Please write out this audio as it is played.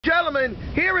gentlemen,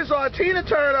 here is our Tina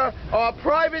Turner, our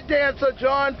private dancer,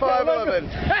 John 511.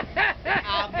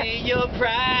 I'll be your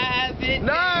private.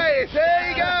 Nice, there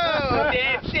you go.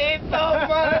 Dancing for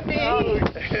money. Doing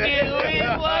what you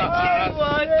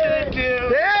want to do.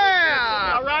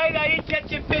 Yeah. All right, I ain't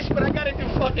catching fish, but I gotta do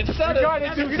fucking sutter.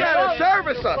 You gotta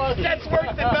service us. That's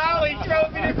worth the valley.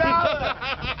 Drove me to valley.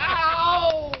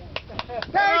 Ow!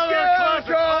 Thank you, John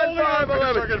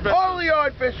 511. Only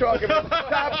on Fish Talking.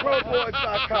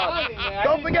 StopProBoards.com.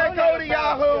 Don't forget, go to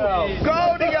Yahoo.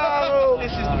 Go to Yahoo.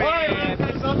 This is bad.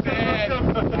 This is bad.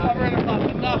 I've read about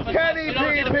enough. Kenny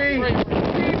PP,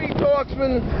 TV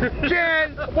Talksman,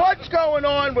 Jen, what's going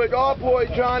on with our boy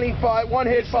Johnny One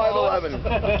Hit 511?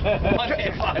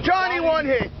 Johnny One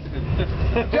Hit.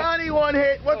 Johnny One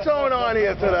Hit, what's going on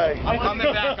here today? I'm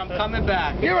coming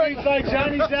back. You're right. Like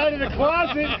Johnny's out of the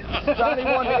closet. Johnny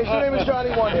One Hit. His name is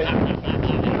Johnny One Hit.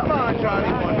 Come on,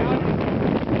 Johnny One Hit.